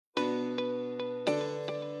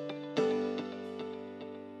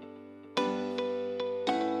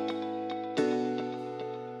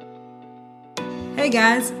Hey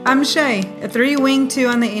guys, I'm Shay, a 3-wing 2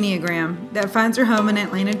 on the Enneagram that finds her home in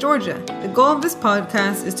Atlanta, Georgia. The goal of this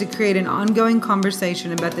podcast is to create an ongoing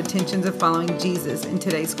conversation about the tensions of following Jesus in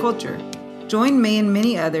today's culture. Join me and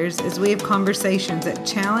many others as we have conversations that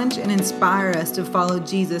challenge and inspire us to follow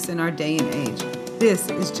Jesus in our day and age. This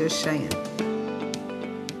is Just Shayin'.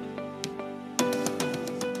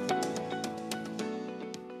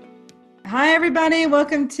 Hi everybody,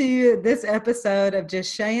 welcome to this episode of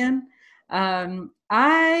Just Shayin'.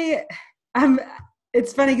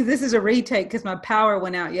 It's funny because this is a retake because my power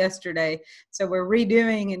went out yesterday. So we're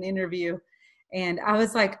redoing an interview and I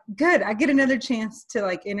was like, good, I get another chance to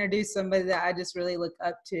introduce somebody that I just really look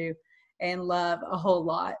up to and love a whole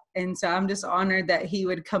lot. And so I'm just honored that he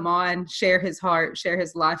would come on, share his heart, share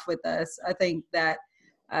his life with us. I think that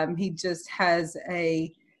he just has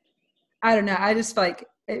I just feel like,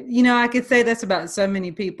 I could say that's about so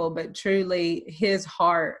many people, but truly his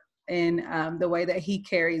heart and the way that he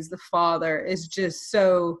carries the Father is just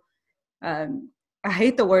so, I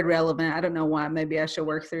hate the word relevant. I don't know why. Maybe I should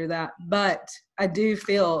work through that. But I do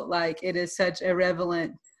feel like it is such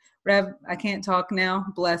a I can't talk now.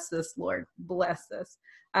 Bless this, Lord. Bless this.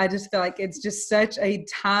 I just feel like it's just such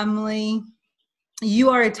you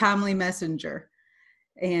are a timely messenger.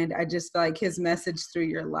 And I just feel like his message through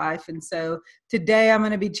your life. And so today I'm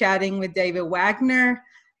going to be chatting with David Wagner.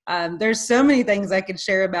 There's so many things I could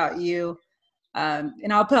share about you.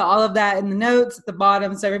 And I'll put all of that in the notes at the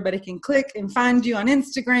bottom so everybody can click and find you on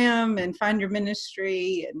Instagram and find your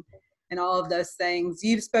ministry and all of those things.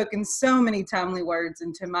 You've spoken so many timely words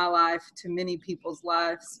into my life, to many people's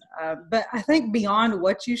lives. But I think beyond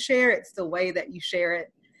what you share, it's the way that you share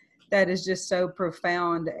it that is just so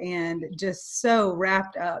profound and just so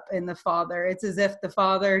wrapped up in the Father. It's as if the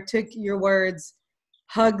Father took your words,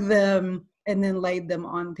 hugged them, and then laid them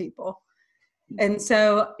on people. And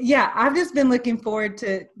so, yeah, I've just been looking forward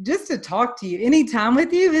to talk to you. Any time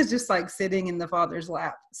with you is just like sitting in the Father's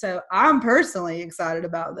lap. So I'm personally excited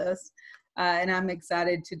about this. And I'm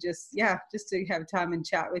excited to just to have time and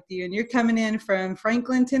chat with you. And you're coming in from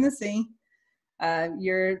Franklin, Tennessee.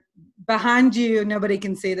 You're behind you. Nobody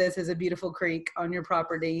can see this. Is a beautiful creek on your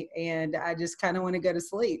property. And I just kind of want to go to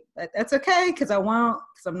sleep, but that's okay. Cause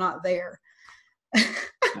I'm not there.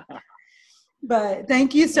 But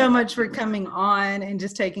thank you so much for coming on and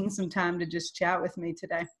just taking some time to just chat with me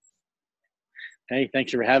today. Hey,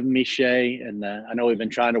 thanks for having me, Shay. And I know we've been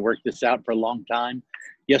trying to work this out for a long time.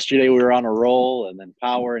 Yesterday we were on a roll, and then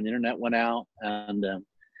power and internet went out, and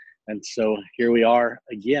so here we are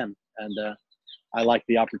again. And I like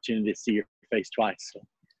the opportunity to see your face twice. So.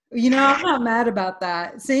 I'm not mad about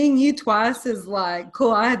that. Seeing you twice is like,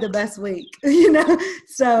 cool. I had the best week,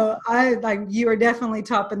 so you are definitely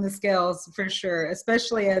topping the scales for sure,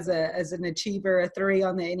 especially as an achiever, a 3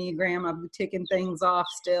 on the Enneagram. I'm ticking things off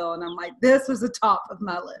still. And I'm like, this was the top of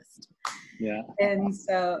my list. Yeah. And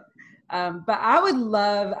so, but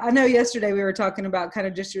I know yesterday we were talking about kind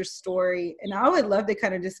of just your story, and I would love to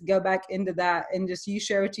kind of just go back into that and just you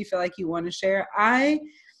share what you feel like you want to share.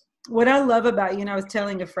 What I love about you, and I was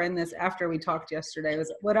telling a friend this after we talked yesterday,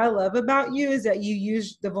 was what I love about you is that you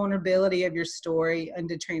use the vulnerability of your story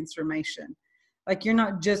into transformation. Like you're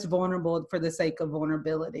not just vulnerable for the sake of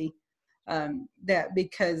vulnerability. I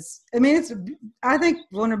think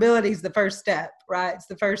vulnerability is the first step, right? It's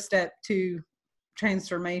the first step to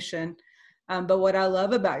transformation. But what I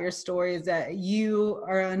love about your story is that you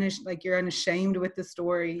are you're unashamed with the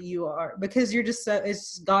story you are, because you're just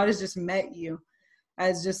God has just met you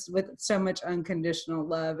as just with so much unconditional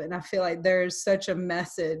love. And I feel like there's such a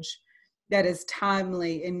message that is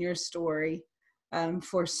timely in your story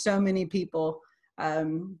for so many people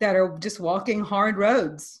that are just walking hard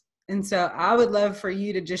roads. And so I would love for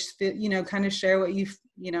you to just, kind of share what you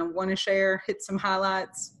want to share, hit some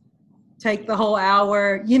highlights, take the whole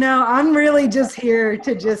hour. I'm really just here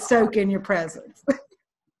to just soak in your presence.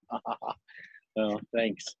 Well,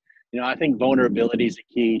 thanks. I think vulnerability is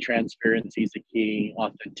a key, transparency is a key,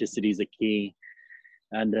 authenticity is a key.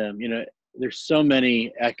 And, there's so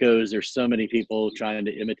many echoes, there's so many people trying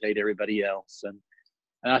to imitate everybody else. And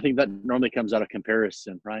I think that normally comes out of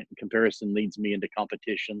comparison, right? Comparison leads me into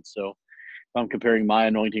competition. So if I'm comparing my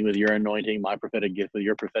anointing with your anointing, my prophetic gift with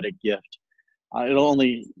your prophetic gift, it'll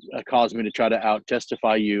only cause me to try to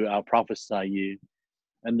out-testify you, out-prophesy you.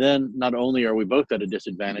 And then not only are we both at a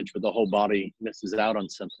disadvantage, but the whole body misses out on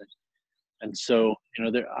something. And so,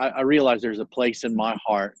 I realize there's a place in my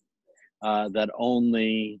heart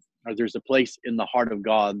there's a place in the heart of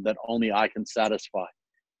God that only I can satisfy.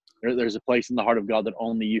 There's a place in the heart of God that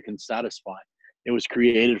only you can satisfy. It was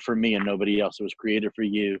created for me and nobody else. It was created for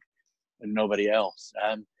you and nobody else.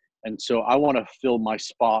 And And so I want to fill my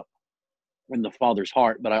spot in the Father's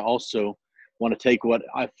heart, but I also want to take what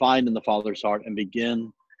I find in the Father's heart and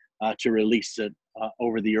begin to release it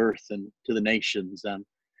over the earth and to the nations. And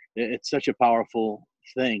it's such a powerful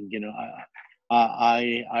thing.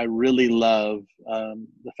 I really love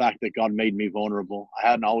the fact that God made me vulnerable. I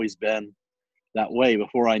hadn't always been that way.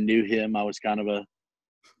 Before I knew him, I was kind of a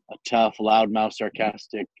tough, loudmouth,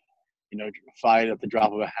 sarcastic, fight at the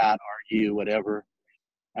drop of a hat, argue, whatever.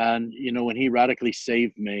 And, when he radically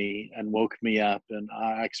saved me and woke me up and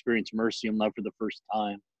I experienced mercy and love for the first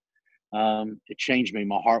time, it changed me.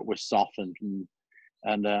 My heart was softened.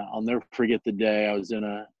 And I'll never forget the day I was in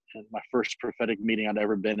my first prophetic meeting I'd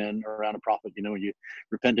ever been in around a prophet. When you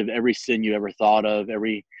repent of every sin you ever thought of,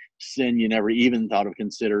 every sin you never even thought of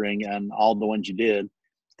considering, and all the ones you did,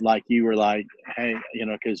 like you were like, hey,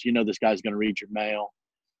 because this guy's going to read your mail.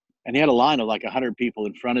 And he had a line of like 100 people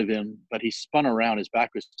in front of him, but he spun around, his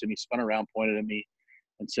back was to me, spun around, pointed at me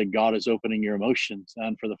and said, God is opening your emotions.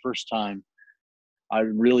 And for the first time, I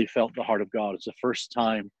really felt the heart of God. It's the first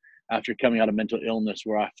time after coming out of mental illness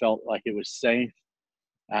where I felt like it was safe.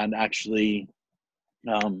 And actually,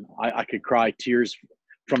 I could cry tears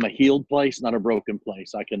from a healed place, not a broken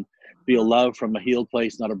place. I can feel love from a healed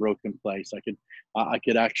place, not a broken place. I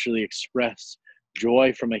could actually express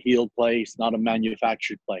joy from a healed place, not a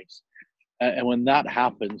manufactured place. And when that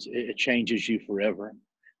happens, it changes you forever.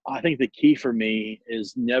 I think the key for me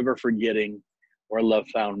is never forgetting where love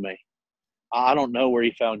found me. I don't know where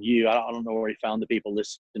he found you. I don't know where he found the people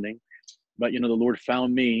listening. But, the Lord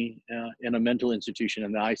found me in a mental institution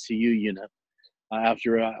in the ICU unit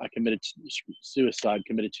after I committed suicide,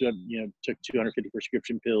 took 250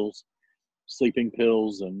 prescription pills, sleeping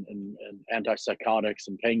pills, and antipsychotics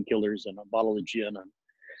and painkillers and a bottle of gin.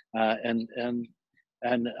 I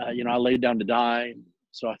laid down to die.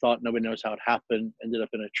 So I thought nobody knows how it happened. Ended up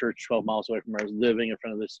in a church 12 miles away from where I was living in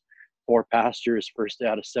front of this poor pastor, his first day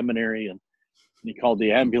out of seminary. And he called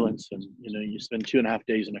the ambulance, and you spend 2.5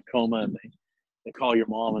 days in a coma, and they call your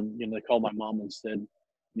mom, and they called my mom and said,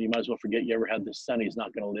 you might as well forget you ever had this son. He's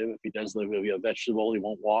not going to live. If he does live, he'll be a vegetable. He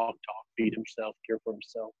won't walk, talk, feed himself, care for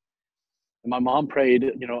himself. And my mom prayed,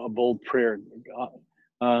 a bold prayer.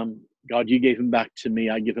 God, you gave him back to me.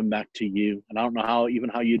 I give him back to you. And I don't know how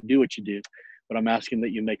you do what you do, but I'm asking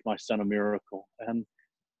that you make my son a miracle. And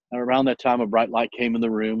around that time, a bright light came in the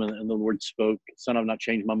room, and the Lord spoke, son, I've not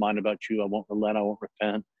changed my mind about you. I won't relent. I won't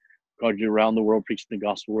repent. God, you around the world preaching the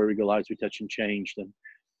gospel where we go, lives we touch and changed. And,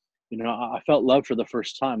 I felt love for the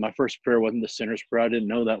first time. My first prayer wasn't the sinner's prayer. I didn't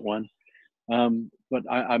know that one. But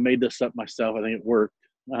I made this up myself. I think it worked.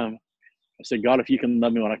 I said, God, if you can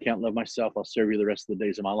love me when I can't love myself, I'll serve you the rest of the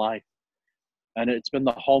days of my life. And it's been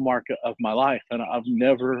the hallmark of my life. And I've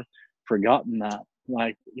never forgotten that.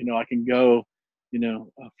 Like, I can go,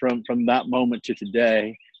 from that moment to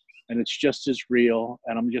today, and it's just as real.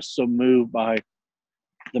 And I'm just so moved by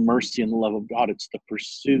the mercy and the love of God. It's the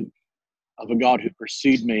pursuit of a God who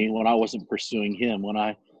pursued me when I wasn't pursuing him. When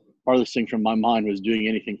farthest thing from my mind was doing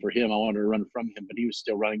anything for him, I wanted to run from him, but he was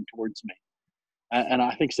still running towards me. And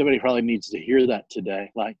I think somebody probably needs to hear that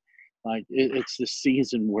today. It's the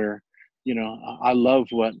season where, I love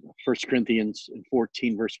what 1 Corinthians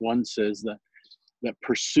 14 verse 1 says, that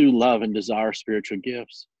pursue love and desire spiritual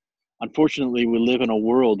gifts. Unfortunately, we live in a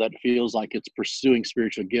world that feels like it's pursuing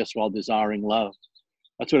spiritual gifts while desiring love.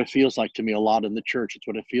 That's what it feels like to me a lot in the church. It's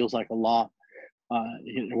what it feels like a lot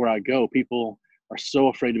where I go. People are so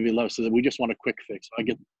afraid to be loved, so that we just want a quick fix. If I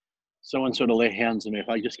get so-and-so to lay hands on me, if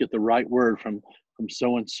I just get the right word from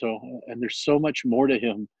so-and-so, and there's so much more to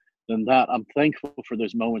him than that. I'm thankful for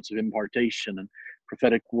those moments of impartation and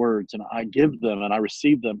prophetic words, and I give them and I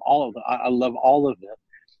receive them, all of them. I love all of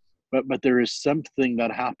it. But there is something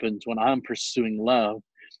that happens when I'm pursuing love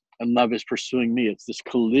and love is pursuing me. It's this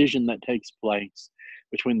collision that takes place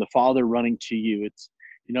between the Father running to you. It's,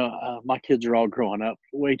 my kids are all growing up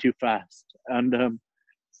way too fast. And,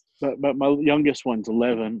 but my youngest one's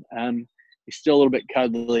 11, and he's still a little bit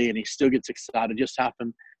cuddly, and he still gets excited. It just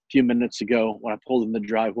happened a few minutes ago when I pulled in the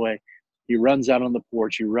driveway. He runs out on the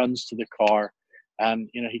porch. He runs to the car, and,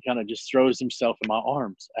 he kind of just throws himself in my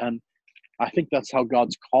arms. And I think that's how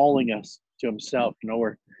God's calling us to himself.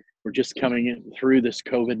 We're just coming in through this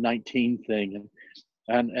COVID-19 thing,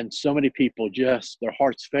 and so many people, just their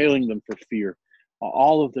hearts failing them for fear,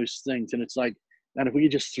 all of those things. And it's like, and if we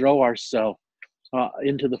just throw ourselves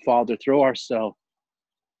into the Father, throw ourselves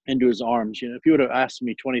into his arms. If you would have asked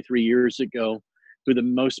me 23 years ago who the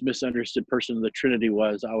most misunderstood person of the Trinity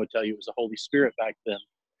was, I would tell you it was the Holy Spirit back then.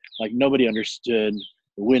 Like, nobody understood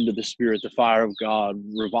the wind of the Spirit, the fire of God,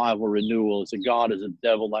 revival, renewal. Is a God, is a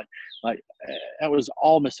devil. Like that was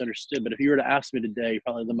all misunderstood. But if you were to ask me today,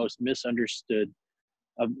 probably the most misunderstood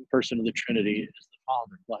person of the Trinity is the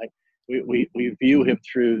Father. Like we view him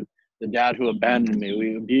through the dad who abandoned me.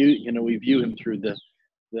 We view him through the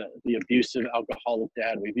abusive alcoholic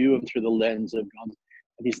dad. We view him through the lens of God,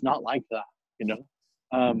 and he's not like that.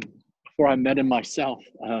 Before I met him myself,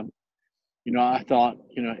 I thought,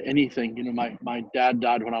 anything. My dad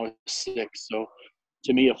died when I was 6, so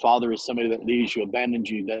to me, a father is somebody that leaves you, abandons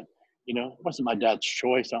you. That it wasn't my dad's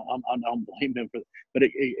choice. I don't blame him for it, but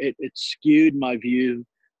it skewed my view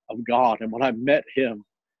of God. And when I met him,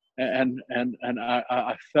 and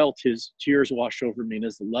I felt his tears wash over me, and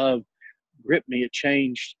his love gripped me, it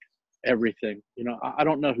changed everything. I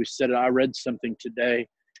don't know who said it. I read something today.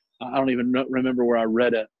 I don't even remember where I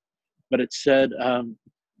read it, but it said,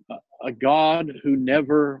 a God who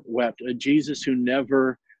never wept, a Jesus who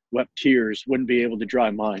never wept tears wouldn't be able to dry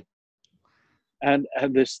mine. And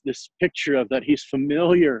this picture of that, he's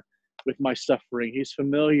familiar with my suffering. He's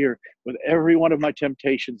familiar with every one of my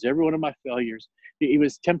temptations, every one of my failures. He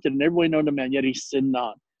was tempted in every way known to man, yet he sinned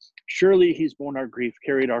not. Surely he's borne our grief,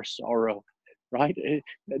 carried our sorrow, right?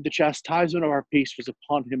 The chastisement of our peace was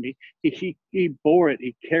upon him. He bore it.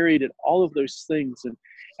 He carried it, all of those things.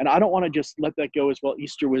 And I don't want to just let that go as well.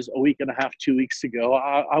 Easter was a week and a half, 2 weeks ago.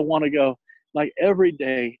 I want to go, like, every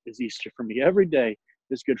day is Easter for me. Every day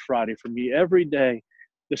is Good Friday for me. Every day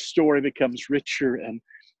the story becomes richer and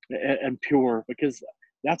pure, because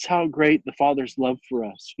that's how great the Father's love for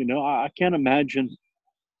us. I can't imagine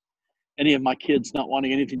any of my kids not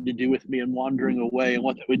wanting anything to do with me and wandering away, and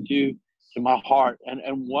what that would do to my heart,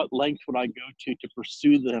 and what length would I go to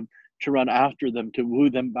pursue them, to run after them, to woo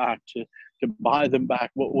them back, to buy them back,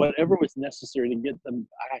 whatever was necessary to get them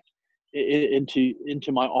back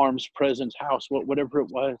into my arms, presence, house, whatever it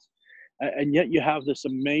was. And yet you have this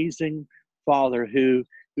amazing Father who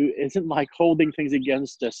isn't like holding things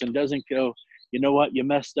against us, and doesn't go, you know what, you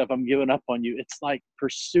messed up, I'm giving up on you. It's like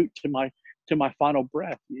pursuit to my final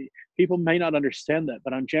breath. People may not understand that,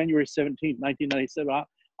 but on January 17th, 1997,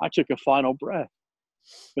 I took a final breath.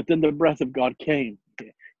 But then the breath of God came.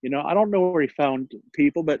 I don't know where he found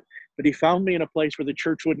people, but he found me in a place where the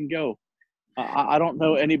church wouldn't go. I don't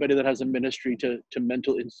know anybody that has a ministry to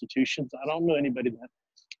mental institutions. I don't know anybody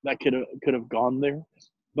that could have gone there.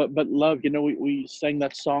 But love, we sang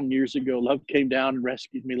that song years ago. Love came down and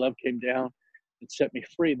rescued me. Love came down and set me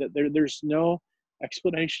free. That there's no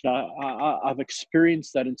explanation. I've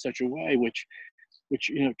experienced that in such a way, which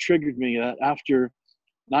triggered me. After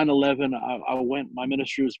 9/11, my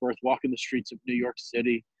ministry was birthed walking the streets of New York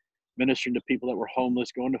City, ministering to people that were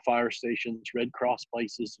homeless, going to fire stations, Red Cross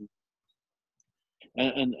places.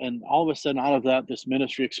 And all of a sudden, out of that, this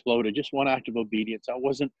ministry exploded. Just one act of obedience. I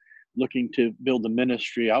wasn't looking to build a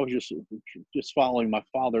ministry. I was just following my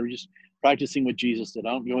Father, just practicing what Jesus did.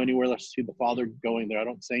 I don't go anywhere unless I see the Father going there. I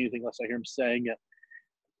don't say anything unless I hear him saying it.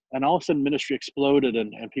 And all of a sudden, ministry exploded,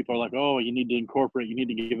 and people are like, oh, you need to incorporate, you need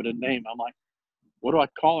to give it a name. I'm like, what do I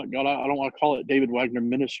call it? God, I don't want to call it David Wagner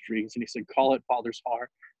Ministries. And he said, call it Father's Heart,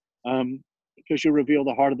 because you reveal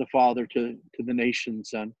the heart of the Father to the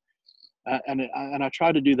nations. And I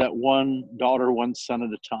try to do that one daughter, one son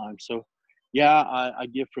at a time. So, yeah, I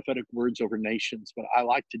give prophetic words over nations, but I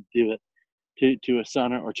like to do it to a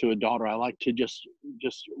son or to a daughter. I like to just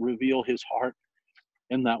reveal his heart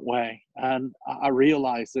in that way. And I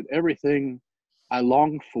realize that everything I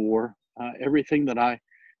long for, everything that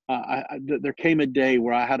there came a day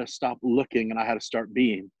where I had to stop looking and I had to start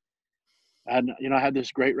being. And, I had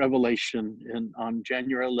this great revelation on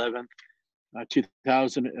January 11th,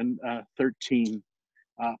 2013,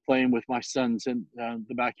 playing with my sons in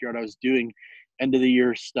the backyard. I was doing end of the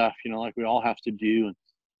year stuff, like we all have to do, and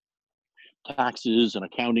taxes and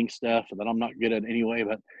accounting stuff that I'm not good at anyway.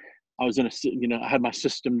 But I was I had my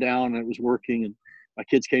system down and it was working. And my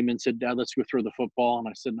kids came in and said, Dad, let's go throw the football. And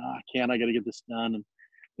I said, no, I can't. I got to get this done. And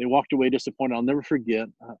they walked away disappointed. I'll never forget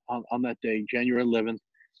on that day, January 11th,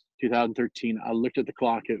 2013, I looked at the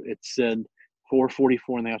clock. It said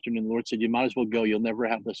 4:44 in the afternoon. The Lord said, you might as well go. You'll never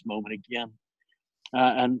have this moment again.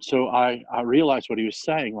 And so I realized what he was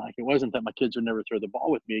saying. Like, it wasn't that my kids would never throw the ball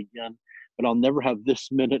with me again, but I'll never have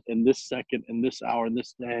this minute and this second and this hour and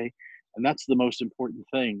this day. And that's the most important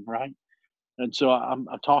thing, right? And so I'm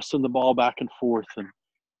tossing the ball back and forth. And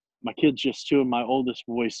my kids, just two of my oldest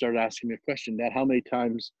boys, started asking me a question. Dad, how many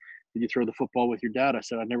times did you throw the football with your dad? I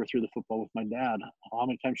said, I never threw the football with my dad. How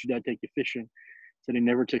many times did your dad take you fishing? I said, he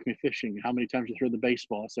never took me fishing. How many times did you throw the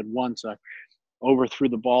baseball? I said, once. I overthrew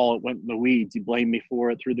the ball. It went in the weeds. He blamed me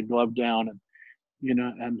for it, threw the glove down. And,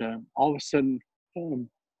 all of a sudden, Um,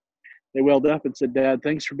 they welled up and said, Dad,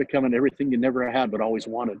 thanks for becoming everything you never had but always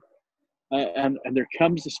wanted. And there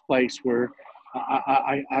comes this place where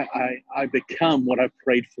I become what I've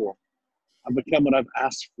prayed for. I become what I've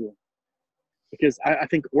asked for. Because I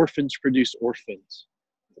think orphans produce orphans.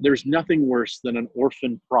 There's nothing worse than an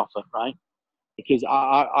orphan prophet, right? Because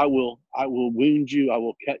I will wound you, I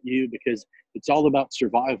will cut you, because it's all about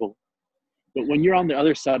survival. But when you're on the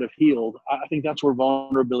other side of healed, I think that's where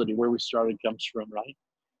vulnerability, where we started, comes from, right?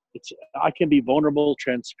 It's I can be vulnerable,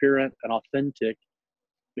 transparent, and authentic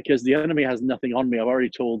because the enemy has nothing on me. I've already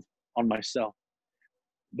told on myself.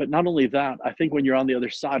 But not only that, I think when you're on the other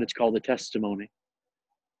side, it's called a testimony.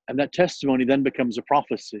 And that testimony then becomes a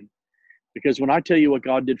prophecy. Because when I tell you what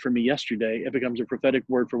God did for me yesterday, it becomes a prophetic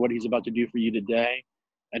word for what he's about to do for you today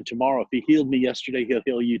and tomorrow. If he healed me yesterday, he'll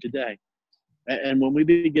heal you today. And when we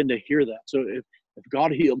begin to hear that, so if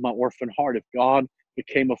God healed my orphan heart, if God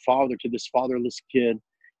became a father to this fatherless kid,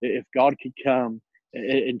 if God could come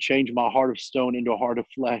and change my heart of stone into a heart of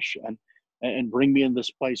flesh and bring me in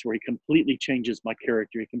this place where he completely changes my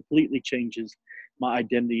character, he completely changes my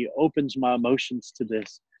identity, opens my emotions to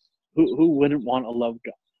this, who wouldn't want to love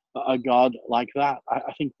God? A God like that?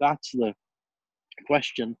 I think that's the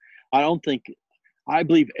question. I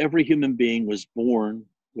believe every human being was born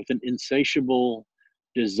with an insatiable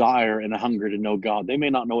desire and a hunger to know God. They may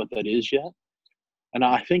not know what that is yet. And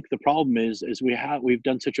I think the problem is we've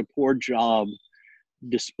done such a poor job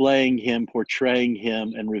displaying him, portraying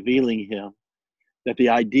him, and revealing him, that the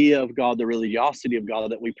idea of God, the religiosity of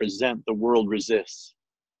God that we present, the world resists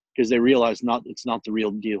because they realize it's not the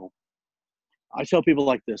real deal. I tell people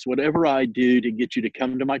like this: whatever I do to get you to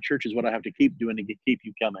come to my church is what I have to keep doing to keep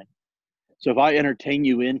you coming. So if I entertain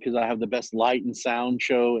you in because I have the best light and sound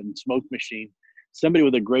show and smoke machine, somebody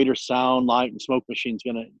with a greater sound, light, and smoke machine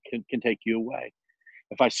can take you away.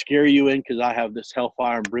 If I scare you in because I have this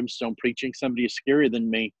hellfire and brimstone preaching, somebody who's scarier than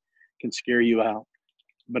me can scare you out.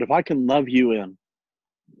 But if I can love you in,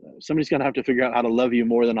 somebody's going to have to figure out how to love you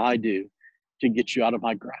more than I do to get you out of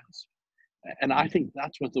my grasp. And I think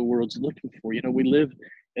that's what the world's looking for. You know, we live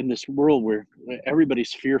in this world where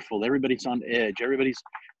everybody's fearful, everybody's on edge, everybody's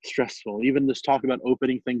stressful. Even this talk about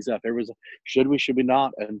opening things up, everyone's like, should we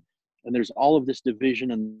not? And there's all of this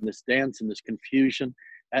division and this dance and this confusion.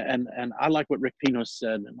 And I like what Rick Pino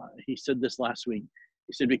said. And he said this last week.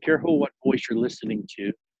 He said, be careful what voice you're listening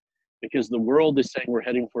to, because the world is saying we're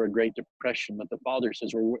heading for a Great Depression, but the Father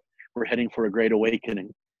says we're heading for a great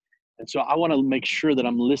awakening. And so I want to make sure that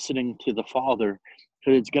I'm listening to the Father,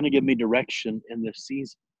 because it's going to give me direction in this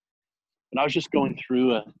season. And I was just going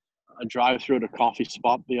through a drive-through at a coffee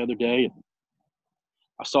spot the other day. And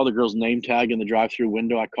I saw the girl's name tag in the drive-through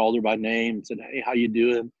window. I called her by name and said, hey, how you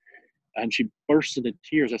doing? And she burst into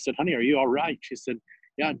tears. I said, honey, are you all right? She said,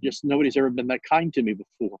 yeah, just nobody's ever been that kind to me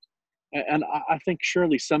before. And I think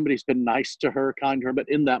surely somebody's been nice to her, kind to her. But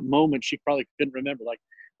in that moment, she probably couldn't remember, like,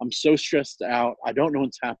 I'm so stressed out. I don't know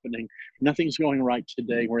what's happening. Nothing's going right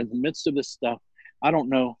today. We're in the midst of this stuff. I don't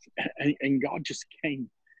know. And God just came.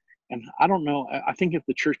 And I don't know. I think if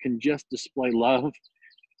the church can just display love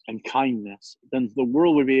and kindness, then the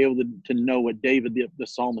world would be able to know what David, the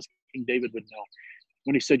psalmist, King David, would know.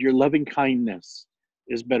 When he said, your loving kindness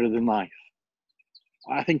is better than life.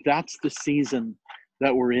 I think that's the season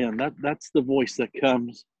that we're in. That's the voice that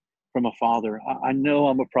comes from a father. I know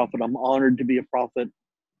I'm a prophet. I'm honored to be a prophet,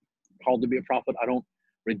 called to be a prophet. I don't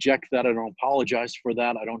reject that. I don't apologize for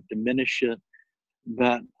that. I don't diminish it.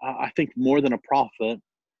 But I think more than a prophet,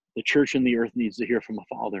 the church and the earth needs to hear from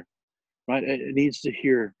a father, right? It needs to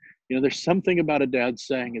hear, there's something about a dad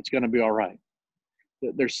saying it's going to be all right.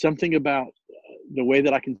 There's something about the way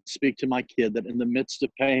that I can speak to my kid, that in the midst of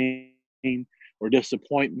pain or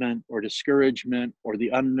disappointment or discouragement or the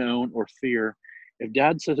unknown or fear, if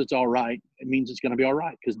dad says it's all right, it means it's going to be all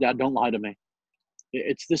right, because dad don't lie to me.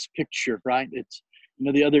 It's this picture, right? It's,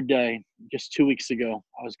 the other day, just 2 weeks ago,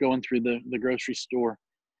 I was going through the grocery store,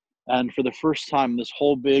 and for the first time, this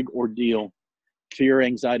whole big ordeal, fear,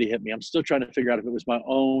 anxiety hit me. I'm still trying to figure out if it was my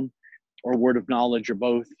own or word of knowledge or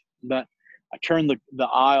both. But I turn the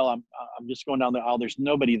aisle. I'm just going down the aisle. There's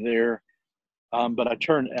nobody there. But I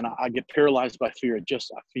turn and I get paralyzed by fear.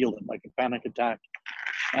 I feel it like a panic attack.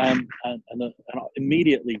 And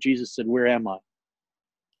immediately Jesus said, where am I?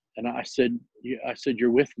 And I said,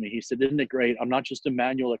 you're with me. He said, isn't it great? I'm not just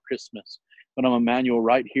Emmanuel at Christmas, but I'm Emmanuel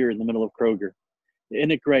right here in the middle of Kroger.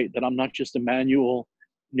 Isn't it great that I'm not just Emmanuel,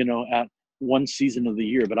 at one season of the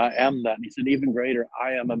year, but I am that. And he said, even greater,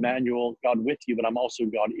 I am Emmanuel, God with you, but I'm also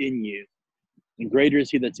God in you. And greater is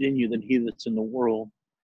he that's in you than he that's in the world.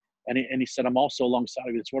 And he said, I'm also alongside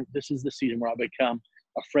of you. This is the season where I become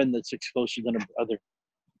a friend that sticks closer than a brother.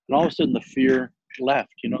 And all of a sudden the fear left.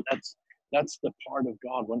 That's the part of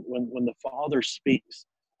God. When the Father speaks,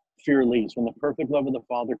 fear leaves. When the perfect love of the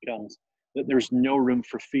Father comes, that there's no room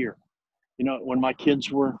for fear. When my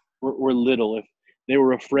kids were little, if they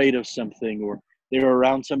were afraid of something, or they were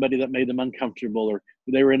around somebody that made them uncomfortable, or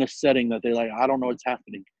they were in a setting that they're like, I don't know what's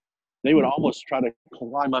happening, they would almost try to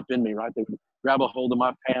climb up in me, right? They would grab a hold of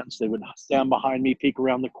my pants. They would stand behind me, peek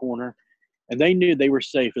around the corner. And they knew they were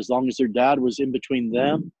safe as long as their dad was in between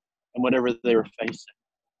them and whatever they were facing.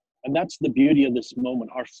 And that's the beauty of this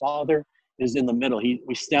moment. Our Father is in the middle.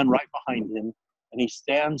 We stand right behind him, and he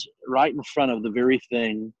stands right in front of the very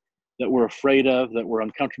thing that we're afraid of, that we're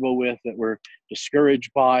uncomfortable with, that we're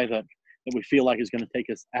discouraged by, that we feel like is going to take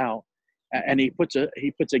us out. And he puts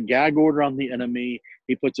a gag order on the enemy.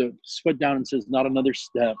 He puts a foot down and says, not another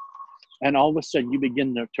step. And all of a sudden you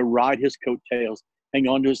begin to ride his coattails, hang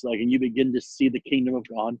on to his leg, and you begin to see the kingdom of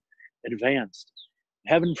God advanced.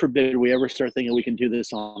 Heaven forbid we ever start thinking we can do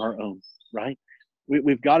this on our own, right?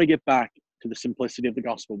 We've got to get back to the simplicity of the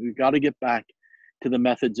gospel. We've got to get back to the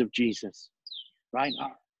methods of Jesus, right?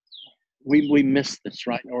 We miss this,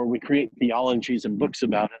 right? Or we create theologies and books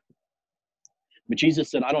about it. But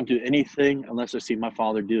Jesus said, I don't do anything unless I see my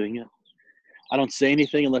Father doing it. I don't say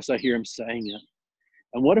anything unless I hear him saying it.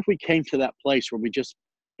 And what if we came to that place where we just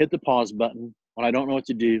hit the pause button when I don't know what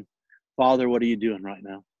to do? Father, what are you doing right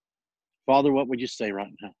now? Father, what would you say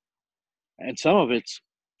right now? And some of it's,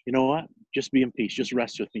 you know what? Just be in peace. Just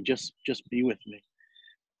rest with me. Just be with me.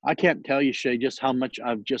 I can't tell you, Shay, just how much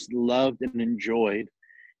I've just loved and enjoyed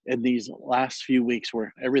in these last few weeks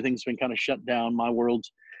where everything's been kind of shut down. My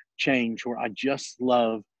world's changed, where I just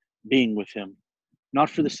love being with him. Not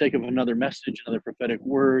for the sake of another message, another prophetic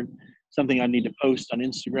word, something I need to post on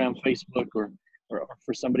Instagram, Facebook, or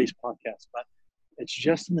for somebody's podcast, but it's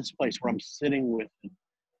just in this place where I'm sitting with him.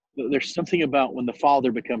 There's something about when the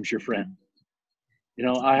Father becomes your friend.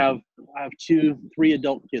 I have 3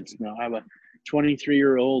 adult kids now. I have a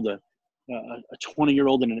 23-year-old, a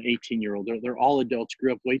 20-year-old, and an 18-year-old. They're all adults,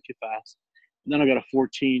 grew up way too fast. And then I got a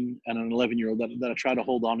 14 and an 11-year-old that I try to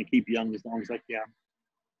hold on and keep young as long as I can.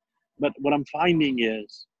 But what I'm finding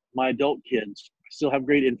is my adult kids still have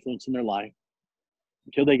great influence in their life.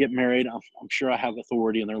 Until they get married, I'm sure I have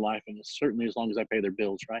authority in their life, and certainly as long as I pay their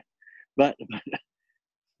bills, right? But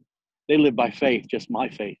they live by faith, just my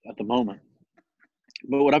faith at the moment.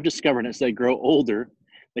 But what I've discovered as they grow older,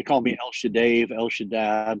 they call me El Shaddai, El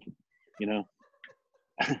Shaddad,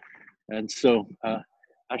 and so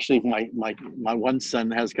actually my one son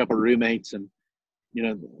has a couple of roommates, and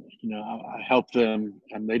I helped them,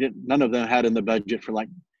 and none of them had in the budget for like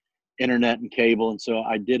internet and cable, and so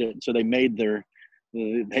I did it. So they made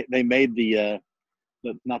they made the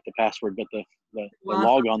not the password, but the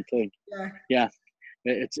log on thing. Yeah.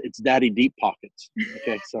 It's Daddy Deep Pockets.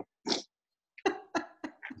 Okay, so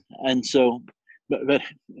and so, but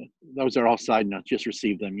those are all side notes. Just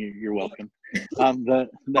receive them. You're welcome. The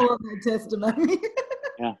testimony.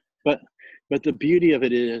 Yeah, but the beauty of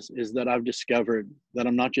it is that I've discovered that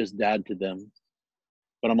I'm not just dad to them,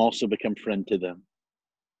 but I'm also become friend to them.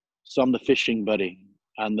 So I'm the fishing buddy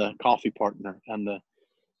and the coffee partner and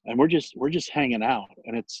we're just hanging out.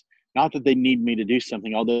 And it's not that they need me to do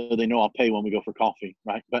something, although they know I'll pay when we go for coffee,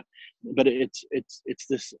 right? But it's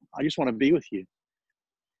this. I just want to be with you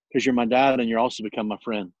because you're my dad and you're also become my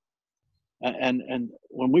friend. And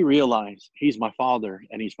when we realize he's my Father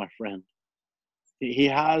and he's my friend, he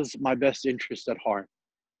has my best interest at heart.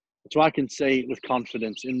 That's why I can say with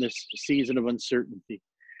confidence in this season of uncertainty,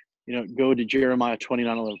 go to Jeremiah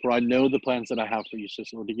 29:11, for I know the plans that I have for you, says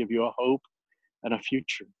Lord, to give you a hope and a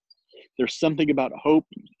future. There's something about hope,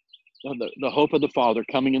 the hope of the Father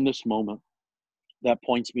coming in this moment that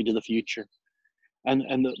points me to the future. And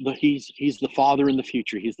he's the Father in the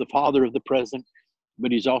future. He's the Father of the present,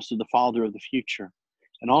 but he's also the Father of the future.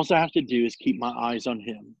 And all I have to do is keep my eyes on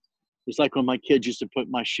him. It's like when my kids used to put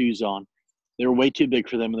my shoes on. They were way too big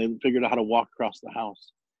for them, and they figured out how to walk across the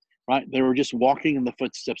house, right? They were just walking in the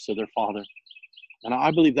footsteps of their Father. And I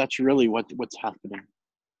believe that's really what's happening.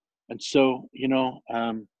 And so,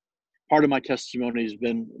 part of my testimony has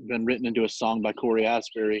been written into a song by Corey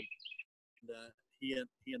Asbury. He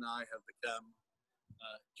and I have become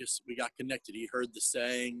we got connected. He heard the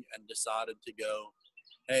saying and decided to go,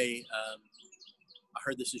 hey, I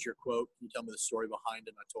heard this is your quote. Can you tell me the story behind it?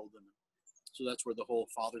 And I told him. So that's where the whole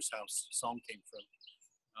Father's House song came from.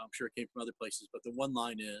 I'm sure it came from other places, but the one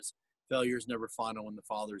line is, failure is never final when the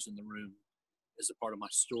Father's in the room, is a part of my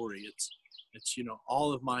story. It's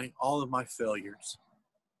all of my failures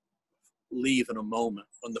leave in a moment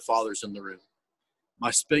when the Father's in the room.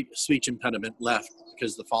 My speech impediment left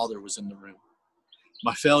because the Father was in the room.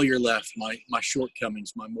 My failure left, my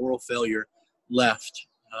shortcomings, my moral failure left,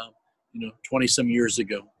 20 some years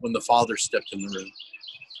ago when the Father stepped in the room.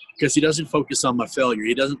 Because he doesn't focus on my failure.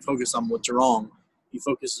 He doesn't focus on what's wrong. He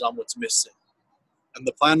focuses on what's missing. And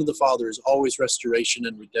the plan of the Father is always restoration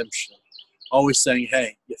and redemption. Always saying,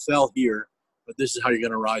 hey, you fell here, but this is how you're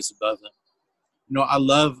going to rise above it. I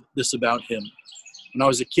love this about him. When I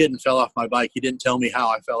was a kid and fell off my bike, he didn't tell me how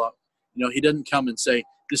I fell off. He didn't come and say,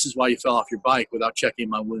 this is why you fell off your bike without checking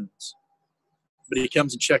my wounds. But he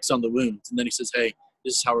comes and checks on the wounds. And then he says, hey,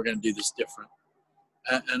 this is how we're going to do this different.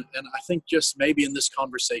 And I think just maybe in this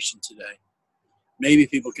conversation today, maybe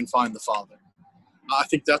people can find the Father. I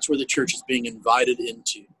think that's where the church is being invited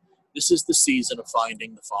into. This is the season of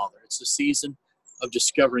finding the Father. It's the season of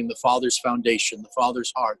discovering the Father's foundation, the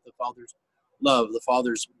Father's heart, the Father's love, the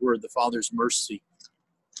Father's word, the Father's mercy.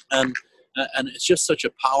 And it's just such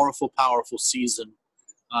a powerful, powerful season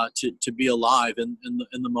to be alive in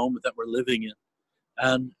the moment that we're living in.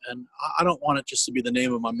 And I don't want it just to be the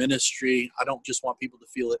name of my ministry. I don't just want people to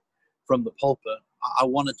feel it from the pulpit. I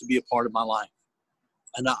want it to be a part of my life.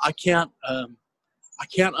 And I can't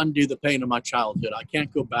undo the pain of my childhood. I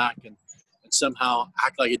can't go back and somehow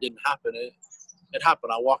act like it didn't happen. It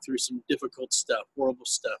happened. I walked through some difficult stuff, horrible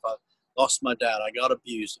stuff. I lost my dad. I got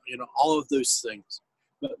abused. All of those things.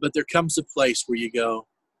 But there comes a place where you go,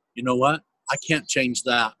 you know what? I can't change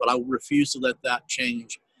that, but I refuse to let that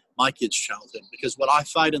change my kids' childhood, because what I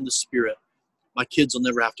fight in the spirit, my kids will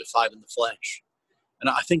never have to fight in the flesh. And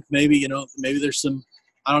I think maybe there's some,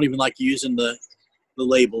 I don't even like using the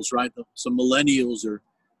labels, right? Some millennials or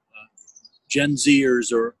Gen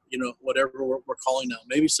Zers or, whatever we're calling now.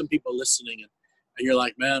 Maybe some people are listening and you're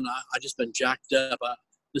like, man, I just been jacked up.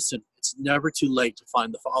 Listen, it's never too late to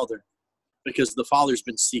find the Father, because the Father's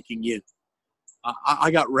been seeking you.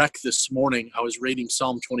 I got wrecked this morning. I was reading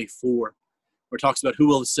Psalm 24. Where it talks about who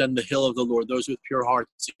will ascend the hill of the Lord, those with pure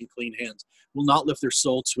hearts and clean hands, will not lift their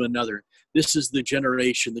soul to another. This is the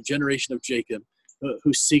generation of Jacob,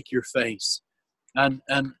 who seek your face. And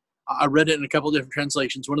I read it in a couple of different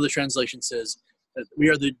translations. One of the translations says that we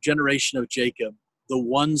are the generation of Jacob, the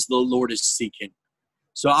ones the Lord is seeking.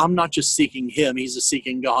 So I'm not just seeking him, he's a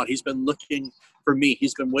seeking God. He's been looking for me.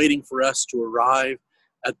 He's been waiting for us to arrive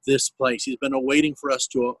at this place. He's been waiting for us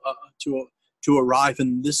to arrive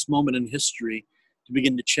in this moment in history to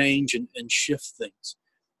begin to change and shift things.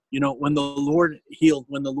 When the Lord healed,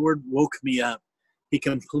 when the Lord woke me up, he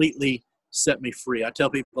completely set me free. I tell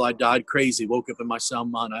people I died crazy, woke up in my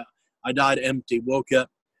sound mind. I died empty, woke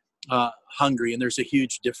up hungry, and there's a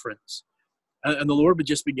huge difference. And the Lord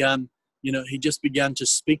just began, he just began to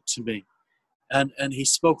speak to me. And he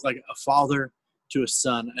spoke like a father to a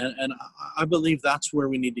son. And I believe that's where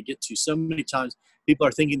we need to get to. So many times people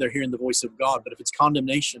are thinking they're hearing the voice of God, but if it's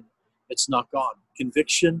condemnation, it's not God.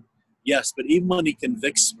 Conviction, yes, but even when he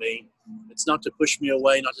convicts me, it's not to push me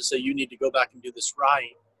away, not to say you need to go back and do this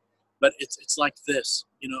right, but it's like this.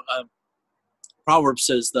 Proverbs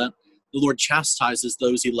says that the Lord chastises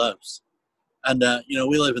those he loves. And,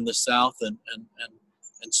 we live in the South, and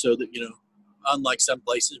so that, unlike some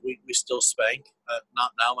places, we still spank.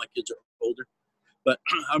 Not now, my kids are older. But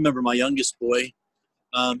I remember my youngest boy,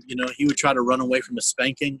 he would try to run away from a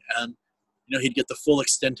spanking, and, he'd get the full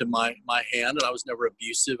extent of my hand, and I was never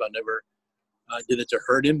abusive. I never did it to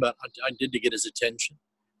hurt him, but I did to get his attention.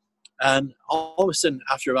 And all of a sudden,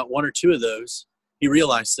 after about one or two of those, he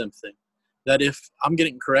realized something, that if I'm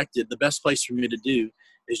getting corrected, the best place for me to do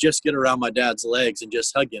is just get around my dad's legs and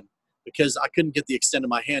just hug him, because I couldn't get the extent of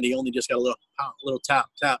my hand. He only just got a little tap,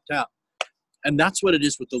 tap, tap. And that's what it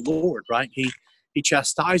is with the Lord, right? He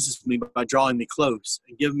chastises me by drawing me close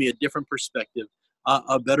and giving me a different perspective,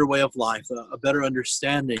 a better way of life, a better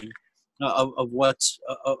understanding of what's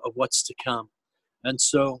to come. And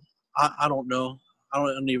so I don't know. I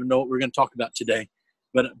don't even know what we're going to talk about today,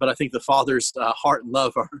 but I think the Father's heart and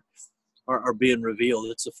love are being revealed.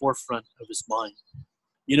 It's the forefront of his mind.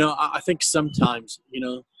 I think sometimes,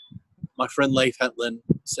 my friend Leif Hetland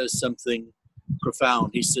says something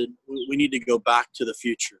profound. He said, we need to go back to the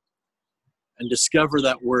future and discover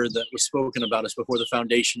that word that was spoken about us before the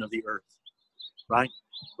foundation of the earth, right?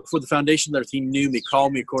 Before the foundation of the earth, he knew me,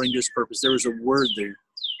 called me according to his purpose. There was a word there.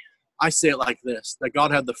 I say it like this, that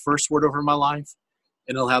God had the first word over my life,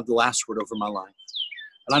 and he'll have the last word over my life.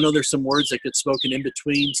 And I know there's some words that get spoken in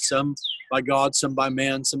between, some by God, some by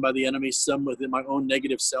man, some by the enemy, some within my own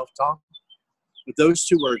negative self-talk. But those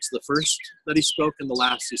two words, the first that he spoke and the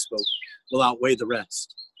last he spoke, will outweigh the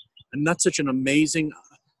rest. And that's such an amazing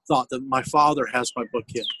thought that my Father has my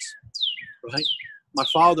bookends, right? My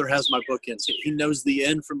Father has my bookends. He knows the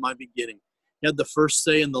end from my beginning. He had the first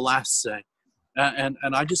say and the last say. And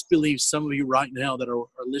I just believe some of you right now that are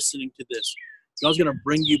listening to this, God's going to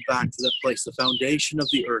bring you back to that place, the foundation of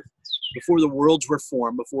the earth, before the worlds were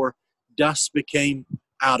formed, before dust became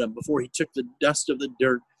Adam, before he took the dust of the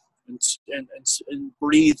dirt and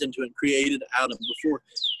breathed into it and created Adam, before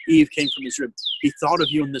Eve came from his rib. He thought of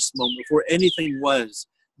you in this moment. Before anything was,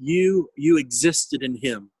 you existed in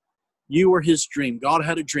him. You were his dream. God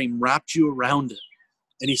had a dream, wrapped you around it,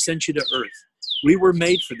 and he sent you to earth. We were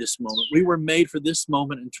made for this moment. We were made for this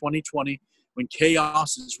moment in 2020 when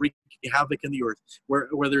chaos is wreaking havoc in the earth,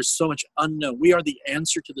 where there's so much unknown. We are the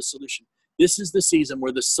answer to the solution. This is the season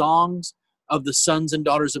where the songs of the sons and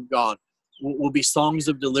daughters of God will be songs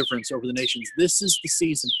of deliverance over the nations. This is the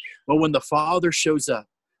season. But when the Father shows up,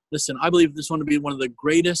 listen, I believe this one to be one of the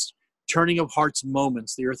greatest turning of hearts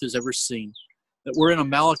moments the earth has ever seen. That we're in a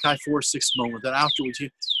Malachi 4:6 moment, that afterwards he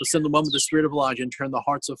will send the moment of the spirit of Elijah and turn the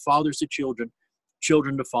hearts of fathers to children,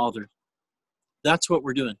 children to fathers. That's what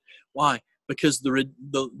we're doing. Why? Because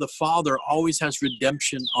the Father always has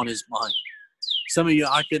redemption on his mind. Some of you,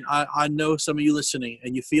 I know some of you listening,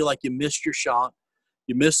 and you feel like you missed your shot,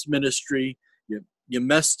 you missed ministry, you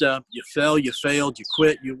messed up, you fell, you failed, you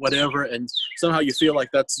quit, you whatever, and somehow you feel like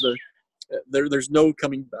there's no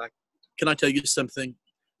coming back. Can I tell you something?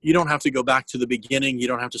 You don't have to go back to the beginning. You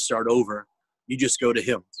don't have to start over. You just go to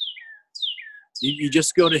him. You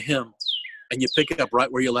just go to him, and you pick up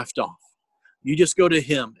right where you left off. You just go to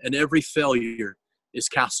him, and every failure is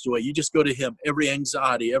cast away. You just go to him. Every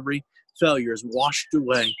anxiety, every failure is washed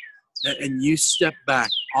away, and you step back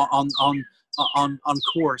on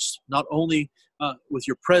course, not only with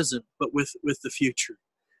your present, but with the future.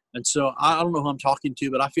 And so I don't know who I'm talking to,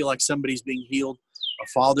 but I feel like somebody's being healed of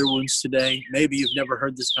father wounds today. Maybe you've never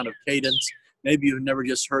heard this kind of cadence. Maybe you've never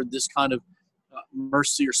just heard this kind of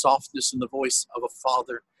mercy or softness in the voice of a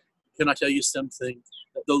father. Can I tell you something?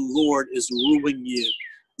 That the Lord is wooing you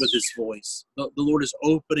with his voice. The Lord is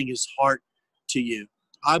opening his heart to you.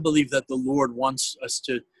 I believe that the Lord wants us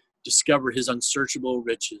to discover his unsearchable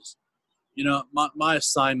riches. You know, my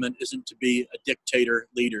assignment isn't to be a dictator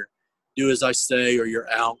leader. Do as I say or you're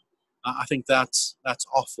out. I think that's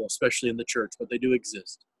awful, especially in the church, but they do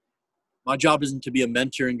exist. My job isn't to be a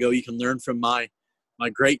mentor and go, you can learn from my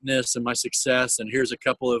greatness and my success, and here's a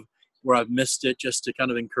couple of where I've missed it, just to kind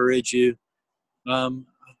of encourage you.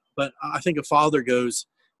 But I think a father goes,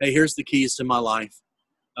 hey, here's the keys to my life.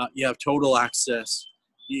 You have total access.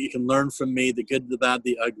 You can learn from me, the good, the bad,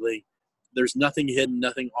 the ugly. There's nothing hidden,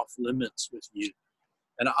 nothing off limits with you.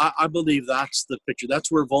 And I believe that's the picture.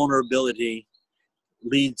 That's where vulnerability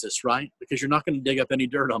leads us, right? Because you're not going to dig up any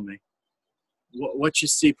dirt on me. What you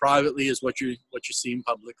see privately is what you see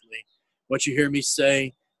publicly. What you hear me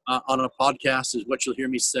say on a podcast is what you'll hear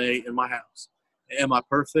me say in my house. Am I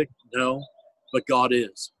perfect? No, but God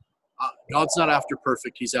is. God's not after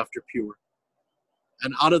perfect. He's after pure.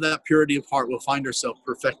 And out of that purity of heart, we'll find ourselves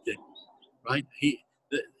perfected, right? He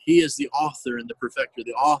is the author and the perfecter,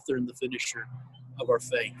 the author and the finisher of our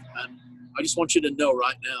faith. And I just want you to know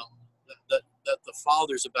right now that the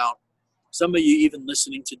Father's about, some of you even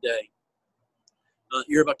listening today,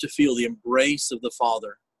 you're about to feel the embrace of the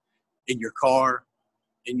Father in your car,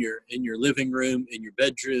 in your living room, in your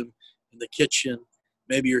bedroom, in the kitchen.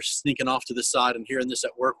 Maybe you're sneaking off to the side and hearing this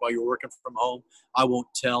at work while you're working from home. I won't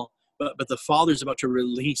tell. But the Father's about to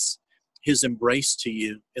release his embrace to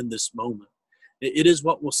you in this moment. It is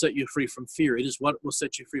what will set you free from fear. It is what will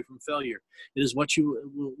set you free from failure. It is what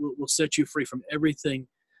will set you free from everything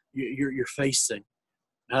you're facing.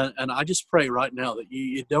 And I just pray right now that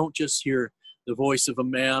you don't just hear the voice of a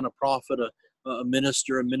man, a prophet, a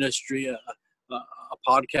minister, a ministry, a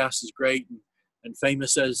podcast is great and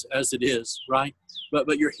famous as it is, right?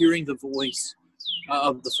 But you're hearing the voice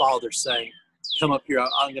of the Father saying, come up here,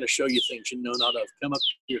 I'm going to show you things you know not of. Come up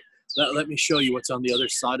here, let me show you what's on the other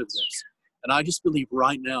side of this. And I just believe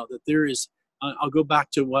right now that there is, I'll go back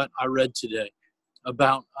to what I read today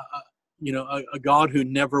about, a God who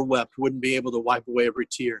never wept wouldn't be able to wipe away every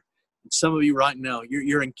tear. And some of you right now,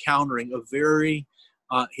 you're encountering a very,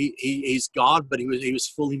 he's God, but he was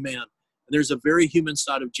fully man. And there's a very human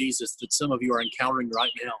side of Jesus that some of you are encountering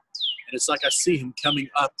right now. And it's like I see him coming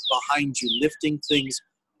up behind you, lifting things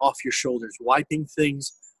off your shoulders, wiping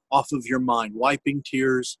things off of your mind, wiping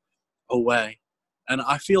tears away. And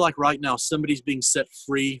I feel like right now somebody's being set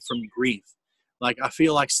free from grief. Like I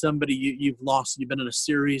feel like somebody you've been in a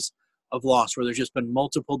series of loss where there's just been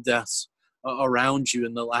multiple deaths around you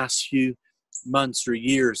in the last few months or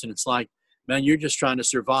years. And it's like, man, you're just trying to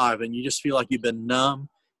survive and you just feel like you've been numb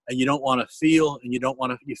and you don't want to feel, and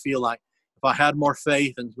you feel like I had more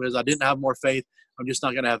faith, and because I didn't have more faith, I'm just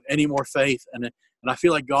not going to have any more faith. And I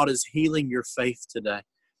feel like God is healing your faith today.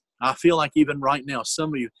 I feel like even right now,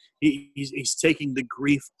 some of you, he's taking the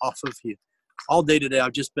grief off of you. All day today,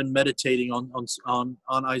 I've just been meditating on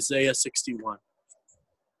Isaiah 61.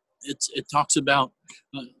 It talks about,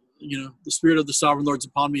 the Spirit of the Sovereign Lord is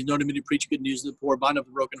upon me. He's anointed me to preach good news to the poor, bind up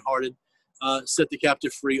the brokenhearted, set the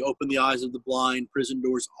captive free, open the eyes of the blind, prison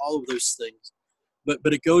doors, all of those things.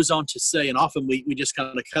 But it goes on to say, and often we just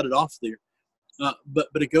kind of cut it off there. But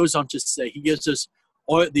it goes on to say, he gives us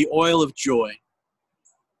the oil of joy,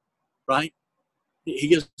 right? He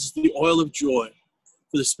gives us the oil of joy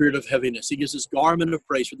for the spirit of heaviness. He gives us garment of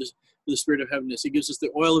praise for the spirit of heaviness. He gives us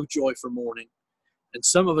the oil of joy for mourning. And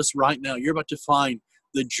some of us right now, you're about to find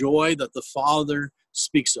the joy that the Father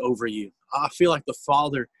speaks over you. I feel like the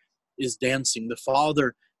Father is dancing. The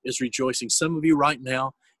Father is rejoicing. Some of you right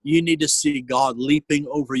now, you need to see God leaping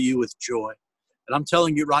over you with joy. And I'm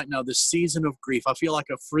telling you right now, this season of grief, I feel like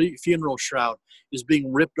a funeral shroud is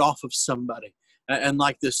being ripped off of somebody. And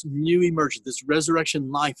like this new emergence, this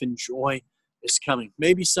resurrection life and joy is coming.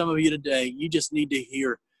 Maybe some of you today, you just need to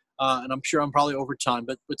hear, and I'm sure I'm probably over time,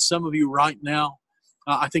 but some of you right now,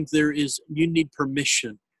 I think you need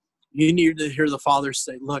permission. You need to hear the Father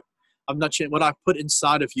say, look, I'm not changing. What I put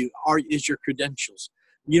inside of you is your credentials.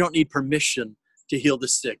 You don't need permission to heal the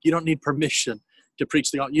sick. You don't need permission to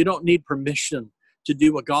preach the gospel. You don't need permission to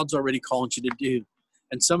do what God's already called you to do.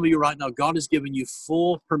 And some of you right now, God has given you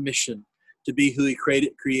full permission to be who He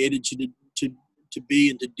created you to be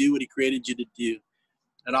and to do what He created you to do.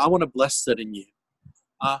 And I want to bless that in you.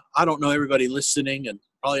 I don't know everybody listening, and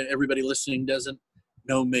probably everybody listening doesn't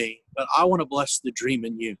know me, but I want to bless the dream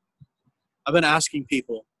in you. I've been asking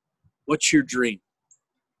people, what's your dream?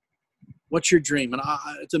 What's your dream? And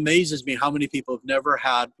it amazes me how many people have never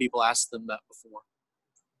had people ask them that before.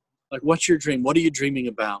 Like, what's your dream? What are you dreaming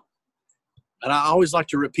about? And I always like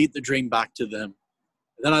to repeat the dream back to them.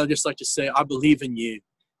 And then I just like to say, I believe in you,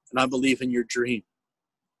 and I believe in your dream.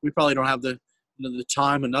 We probably don't have the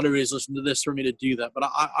time, and not everybody's listening to this for me to do that. But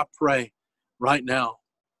I pray right now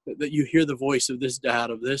that you hear the voice of this dad,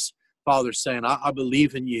 of this father saying, I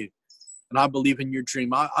believe in you, and I believe in your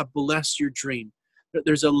dream. I bless your dream.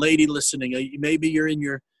 There's a lady listening. Maybe you're in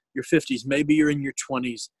your 50s. Maybe you're in your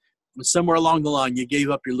 20s. And somewhere along the line, you gave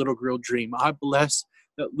up your little girl dream. I bless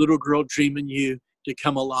that little girl dream in you to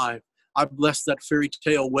come alive. I bless that fairy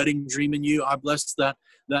tale wedding dream in you. I bless that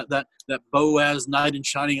Boaz knight in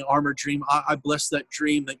shining armor dream. I bless that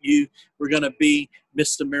dream that you were going to be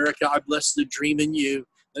Miss America. I bless the dream in you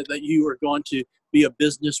that you are going to be a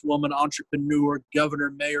businesswoman, entrepreneur,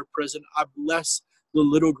 governor, mayor, president. I bless the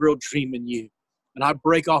little girl dream in you. And I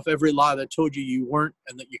break off every lie that told you you weren't,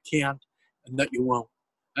 and that you can't, and that you won't.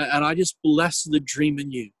 And I just bless the dream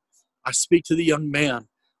in you. I speak to the young man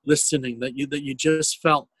listening that you just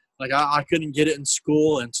felt like I couldn't get it in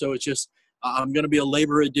school, and so it's just I'm going to be a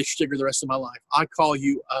laborer, a ditch digger the rest of my life. I call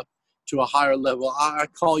you up to a higher level. I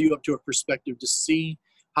call you up to a perspective to see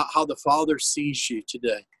how the Father sees you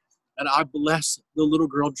today. And I bless the little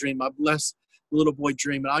girl dream. I bless the little boy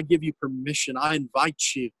dream. And I give you permission. I invite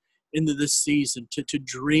you into this season to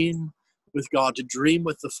dream with God, to dream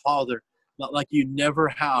with the Father like you never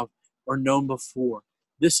have or known before.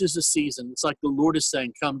 This is a season. It's like the Lord is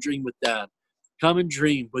saying, come dream with Dad. Come and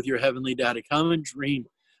dream with your heavenly Daddy. Come and dream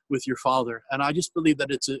with your Father. And I just believe that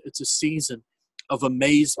it's a season of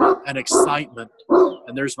amazement and excitement.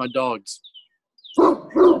 And there's my dogs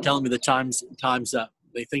telling me the time's up.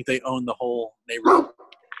 They think they own the whole neighborhood.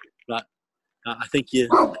 But I think you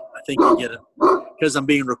get it. Because I'm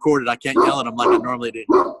being recorded, I can't yell at them like I normally do.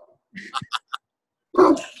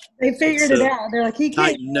 They figured it out. They're like, he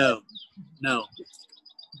can't. No.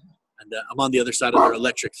 And I'm on the other side of their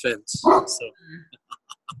electric fence. So,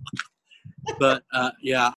 but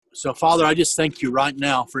yeah. So, Father, I just thank you right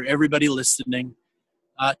now for everybody listening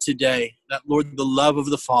today. That, Lord, the love of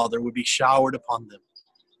the Father would be showered upon them.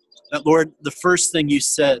 That, Lord, the first thing you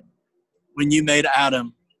said when you made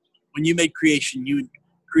Adam, when you made creation, you would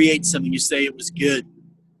create something. You say it was good.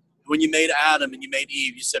 When you made Adam and you made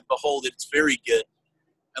Eve, you said, behold, it's very good.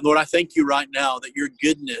 And Lord, I thank you right now that your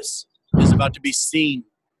goodness is about to be seen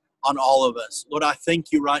on all of us. Lord, I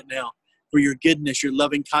thank you right now for your goodness, your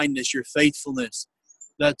loving kindness, your faithfulness.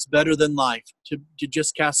 That's better than life, to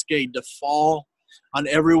just cascade, to fall on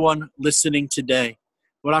everyone listening today.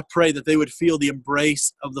 Lord, I pray that they would feel the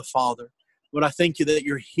embrace of the Father. Lord, I thank you that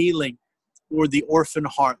you're healing, Lord, the orphan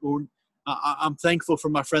heart. Lord, I'm thankful for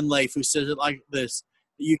my friend Leif, who says it like this: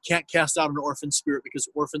 you can't cast out an orphan spirit because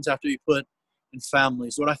orphans have to be put in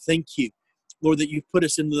families. Lord, I thank you, Lord, that you've put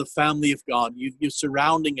us into the family of God. You're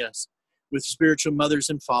surrounding us with spiritual mothers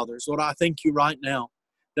and fathers. Lord, I thank you right now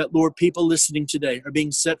that, Lord, people listening today are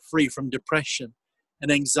being set free from depression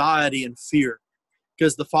and anxiety and fear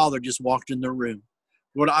because the Father just walked in their room.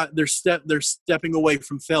 Lord, they're stepping away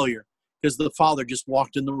from failure because the Father just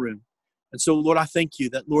walked in the room. And so, Lord, I thank you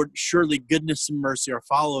that, Lord, surely goodness and mercy are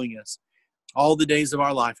following us all the days of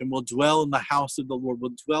our life, and we'll dwell in the house of the Lord.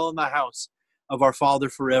 We'll dwell in the house of our Father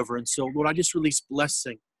forever. And so, Lord, I just release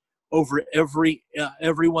blessing over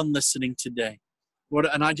everyone listening today. Lord,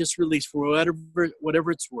 and I just release, for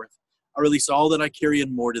whatever it's worth, I release all that I carry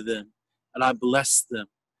and more to them, and I bless them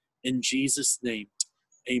in Jesus' name.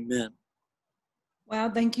 Amen. Wow,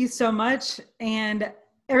 thank you so much. And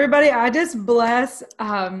everybody, I just bless,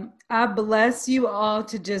 I bless you all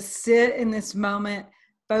to just sit in this moment,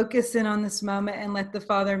 focus in on this moment, and let the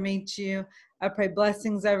Father meet you. I pray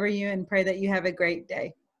blessings over you and pray that you have a great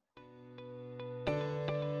day.